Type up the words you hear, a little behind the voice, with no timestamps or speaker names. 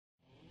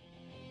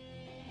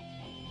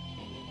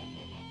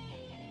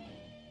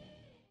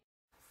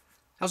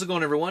How's it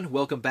going, everyone?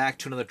 Welcome back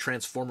to another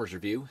Transformers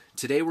review.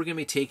 Today we're going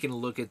to be taking a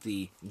look at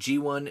the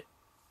G1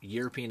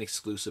 European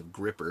exclusive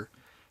Gripper.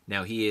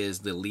 Now, he is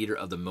the leader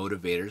of the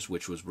Motorvators,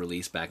 which was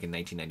released back in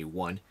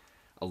 1991,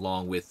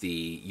 along with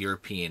the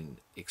European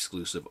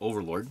exclusive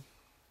Overlord.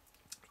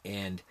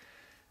 And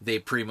they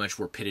pretty much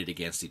were pitted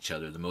against each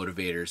other. The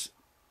Motorvators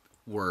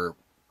were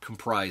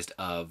comprised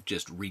of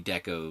just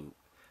redeco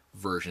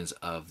versions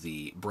of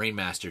the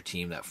Brainmaster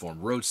team that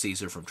formed Road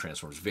Caesar from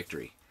Transformers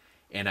Victory.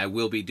 And I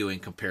will be doing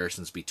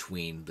comparisons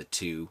between the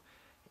two,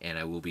 and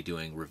I will be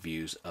doing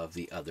reviews of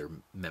the other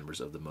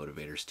members of the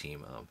Motorvators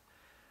team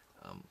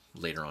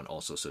later on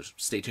also, so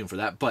stay tuned for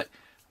that. But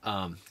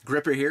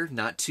Gripper here,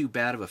 not too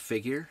bad of a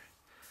figure.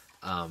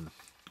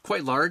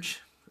 Quite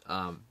large,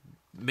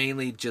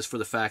 mainly just for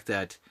the fact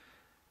that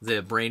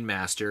the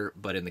Brainmaster,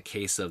 but in the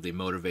case of the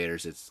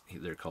Motorvators,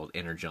 they're called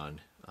Energon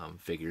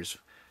figures,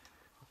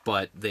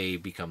 but they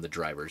become the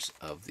drivers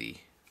of the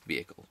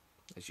vehicle,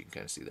 as you can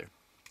kind of see there.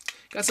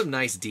 Got some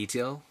nice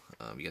detail.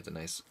 You got the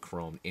nice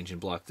chrome engine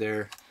block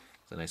there.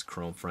 The nice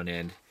chrome front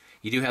end.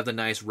 You do have the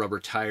nice rubber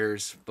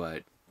tires,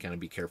 but kind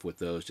of be careful with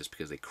those just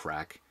because they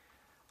crack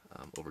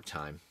over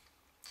time.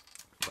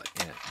 But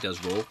yeah, it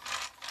does roll.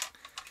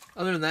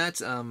 Other than that,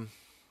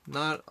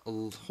 not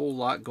a whole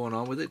lot going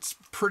on with it. It's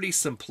pretty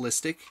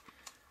simplistic,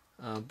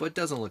 but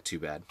doesn't look too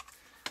bad.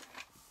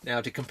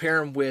 Now, to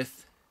compare him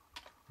with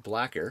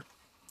Blacker,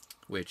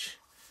 which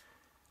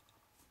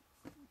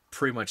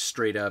pretty much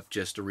straight up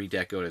just a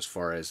redeco as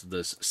far as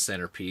this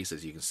centerpiece,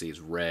 as you can see, is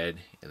red,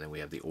 and then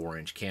we have the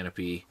orange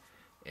canopy,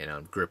 and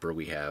on Gripper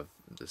we have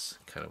this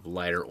kind of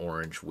lighter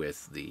orange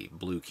with the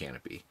blue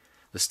canopy.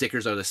 The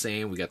stickers are the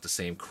same. We got the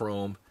same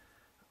chrome,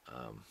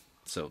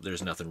 so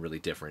there's nothing really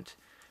different.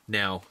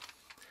 Now,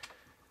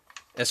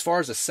 as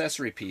far as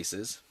accessory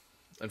pieces,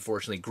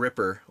 unfortunately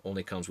Gripper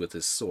only comes with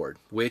his sword,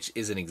 which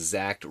is an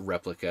exact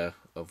replica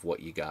of what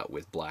you got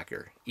with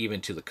Blacker,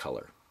 even to the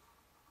color.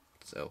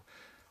 So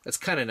that's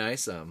kind of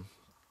nice,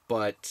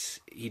 but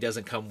he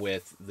doesn't come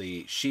with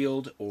the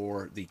shield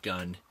or the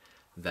gun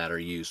that are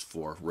used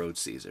for Road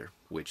Caesar,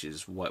 which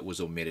is what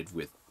was omitted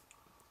with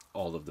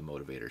all of the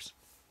Motorvators.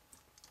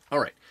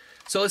 Alright,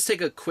 so let's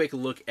take a quick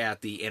look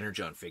at the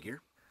Energon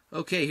figure.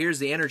 Okay, here's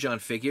the Energon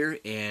figure,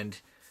 and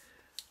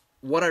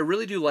what I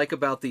really do like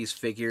about these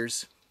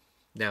figures,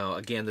 now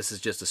again, this is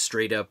just a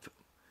straight up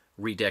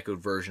redecoed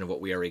version of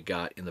what we already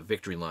got in the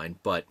Victory line,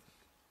 but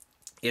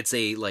it's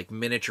a like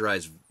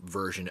miniaturized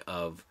version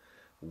of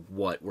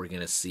what we're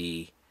going to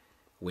see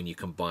when you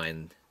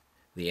combine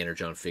the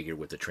Energon figure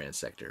with the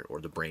Transector,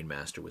 or the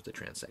Brainmaster with the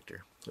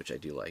Transector, which I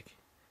do like.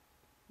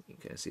 You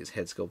can kind of see his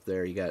head sculpt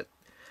there. You got,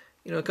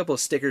 a couple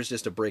of stickers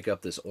just to break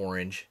up this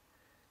orange,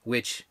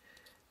 which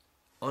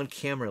on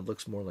camera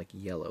looks more like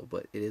yellow,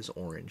 but it is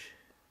orange.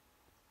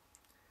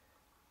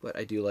 But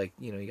I do like,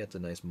 you got the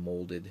nice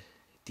molded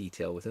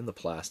detail within the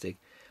plastic.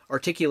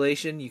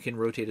 Articulation, you can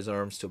rotate his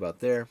arms to about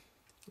there.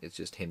 It's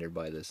just hindered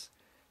by this,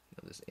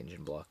 this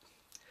engine block.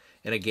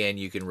 And again,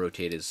 you can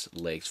rotate his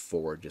legs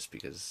forward just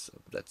because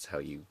that's how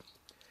you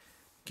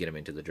get him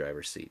into the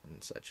driver's seat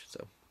and such.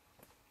 So,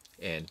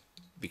 and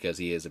because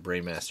he is a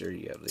Brainmaster,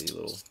 you have the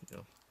little,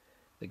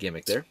 the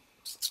gimmick there.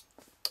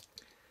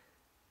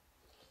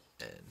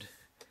 And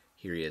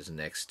here he is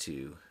next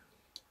to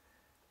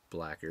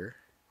Blacker.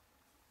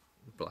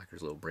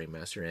 Blacker's little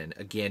Brainmaster. And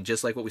again,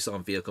 just like what we saw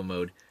in vehicle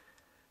mode,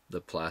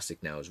 the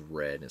plastic now is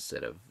red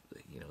instead of,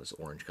 this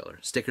orange color.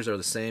 Stickers are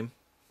the same.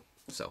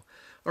 So,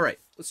 alright,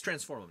 let's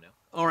transform them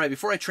now. Alright,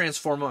 before I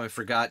transform them, I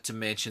forgot to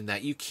mention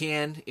that you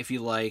can, if you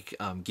like,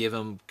 give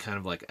them kind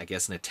of like, I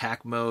guess, an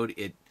attack mode.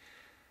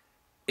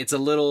 It's a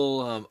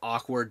little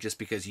awkward just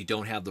because you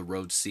don't have the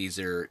Road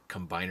Caesar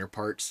combiner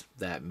parts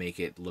that make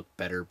it look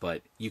better,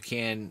 but you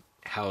can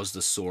house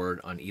the sword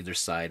on either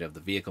side of the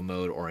vehicle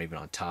mode or even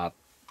on top.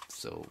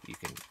 So you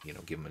can,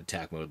 give them an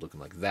attack mode looking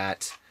like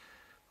that.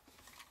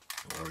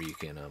 Or you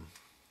can,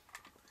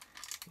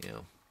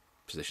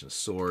 position the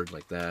sword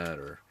like that,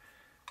 or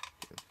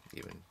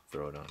even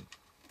throw it on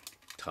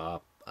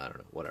top. I don't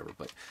know, whatever.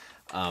 But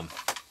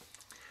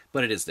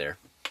it is there.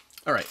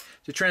 All right,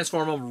 to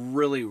transform them,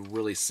 really,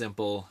 really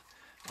simple.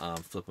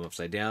 Flip them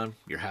upside down.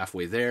 You're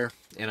halfway there.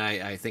 And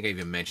I think I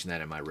even mentioned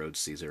that in my Road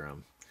Caesar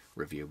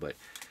review. But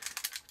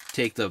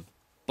take the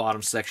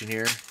bottom section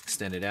here,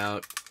 extend it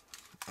out,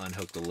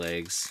 unhook the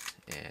legs,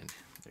 and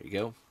there you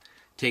go.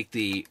 Take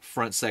the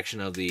front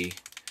section of the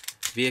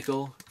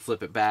vehicle,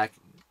 flip it back.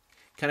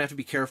 Kind of have to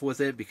be careful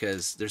with it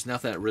because there's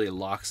nothing that really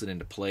locks it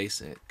into place.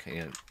 And it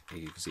kind of,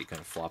 you can see it kind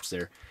of flops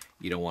there.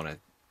 You don't want to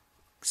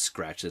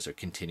scratch this or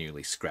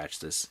continually scratch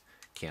this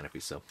canopy.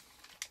 So,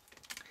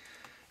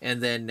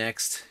 and then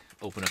next,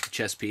 open up the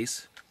chest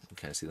piece. You can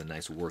kind of see the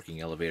nice working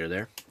elevator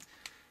there.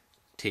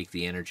 Take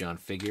the Energon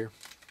figure,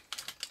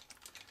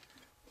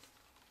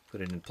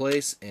 put it in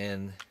place,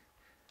 and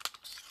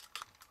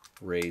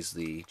raise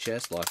the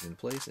chest, lock it in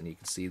place, and you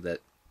can see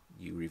that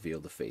you reveal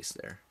the face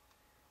there.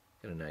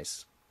 Got a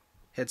nice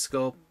head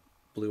sculpt,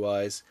 blue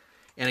eyes,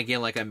 and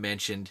again, like I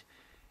mentioned,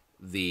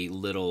 the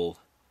little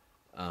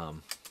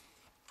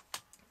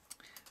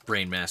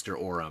Brainmaster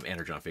or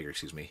Energon figure,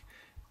 excuse me,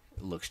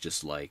 looks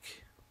just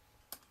like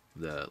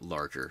the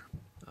larger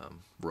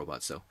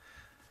robot. So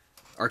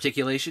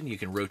articulation, you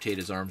can rotate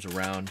his arms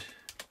around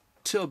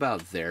to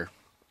about there.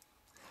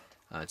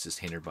 It's just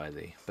hindered by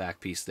the back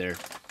piece there.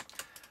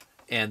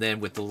 And then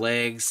with the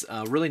legs,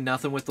 really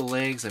nothing with the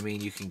legs. I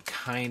mean, you can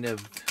kind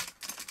of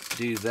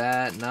do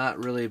that.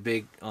 Not really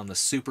big on the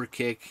super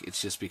kick.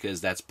 It's just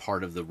because that's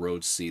part of the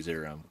Road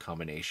Caesar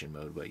combination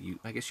mode. But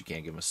I guess you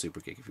can give him a super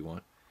kick if you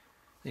want.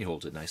 And he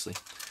holds it nicely.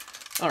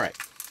 All right.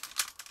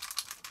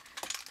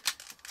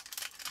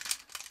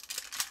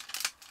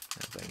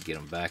 If I can get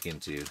him back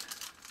into...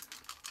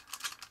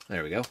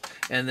 There we go.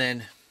 And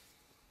then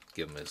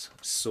give him his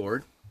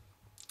sword.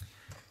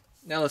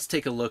 Now let's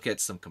take a look at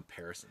some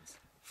comparisons.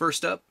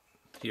 First up,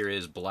 here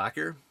is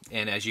Blacker.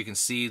 And as you can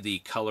see, the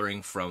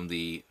coloring from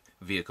the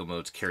vehicle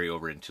modes carry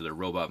over into the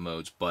robot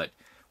modes, but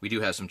we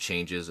do have some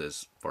changes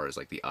as far as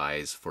like the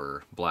eyes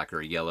for Blacker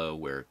are yellow,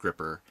 where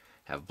Gripper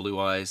have blue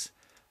eyes.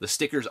 The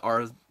stickers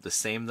are the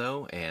same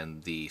though,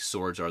 and the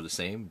swords are the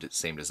same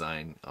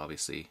design,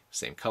 obviously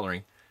same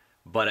coloring.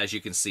 But as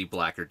you can see,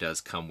 Blacker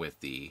does come with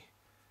the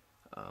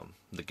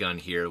gun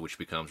here, which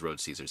becomes Road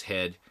Caesar's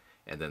head,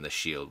 and then the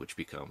shield, which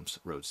becomes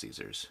Road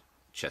Caesar's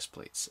chest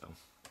plate. So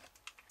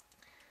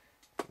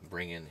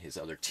bring in his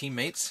other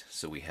teammates.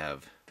 So we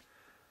have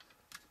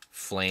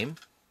Flame,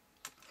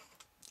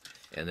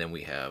 and then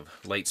we have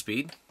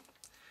Lightspeed.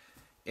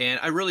 And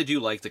I really do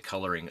like the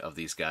coloring of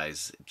these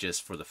guys,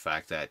 just for the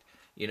fact that,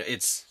 you know,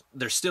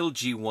 they're still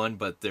G1,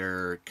 but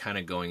they're kind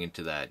of going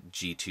into that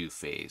G2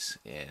 phase,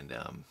 and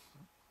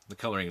the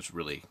coloring is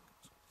really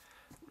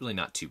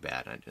not too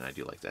bad, and I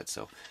do like that.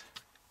 So,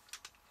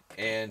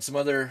 and some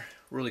other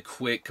really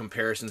quick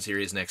comparisons here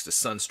is next to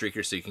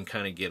Sunstreaker, so you can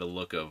kind of get a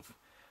look of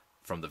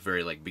from the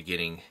very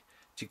beginning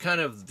to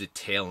kind of the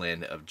tail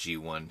end of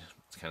G1.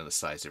 It's kind of the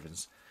size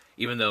difference,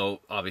 even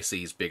though obviously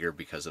he's bigger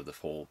because of the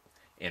whole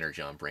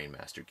Energon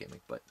Brainmaster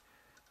gimmick. But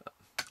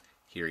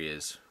here he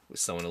is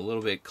with someone a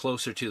little bit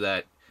closer to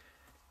that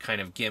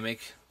kind of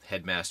gimmick,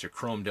 Headmaster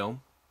Chrome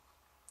Dome.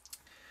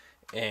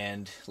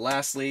 And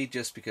lastly,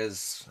 just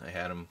because I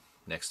had him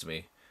next to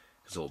me,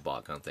 it's a little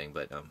botgun thing,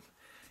 but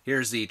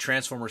here's the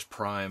Transformers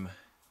Prime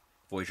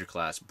Voyager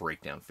class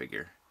breakdown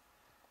figure.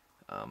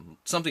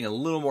 Something a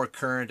little more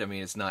current. I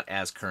mean, it's not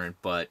as current,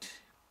 but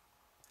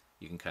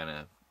you can kind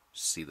of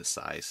see the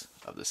size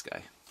of this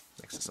guy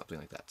next to something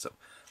like that. So,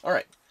 all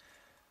right,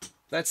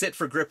 that's it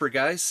for Gripper,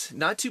 guys.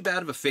 Not too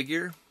bad of a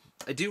figure.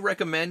 I do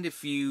recommend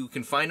if you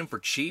can find him for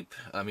cheap.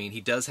 I mean,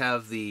 he does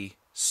have the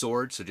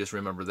sword, so just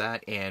remember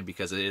that. And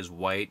because it is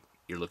white,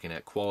 you're looking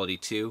at quality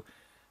too.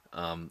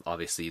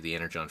 Obviously, the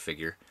Energon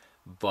figure,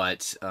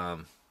 but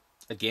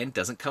again,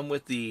 doesn't come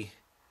with the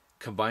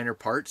combiner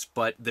parts,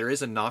 but there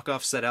is a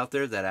knockoff set out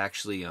there that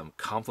actually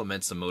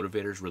complements the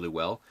Motorvators really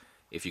well.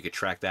 If you could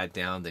track that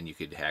down, then you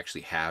could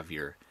actually have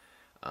your,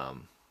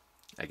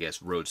 I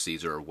guess, Road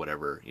Caesar or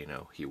whatever, you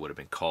know, he would have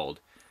been called,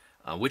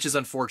 which is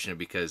unfortunate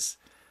because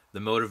the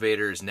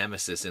Motorvator's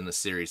nemesis in the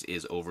series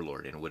is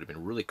Overlord, and it would have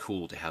been really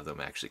cool to have them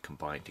actually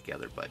combined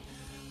together, but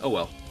oh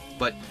well.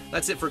 But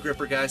that's it for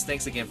Gripper, guys.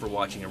 Thanks again for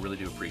watching. I really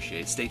do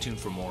appreciate it. Stay tuned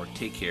for more.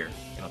 Take care,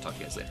 and I'll talk to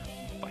you guys later.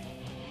 Bye.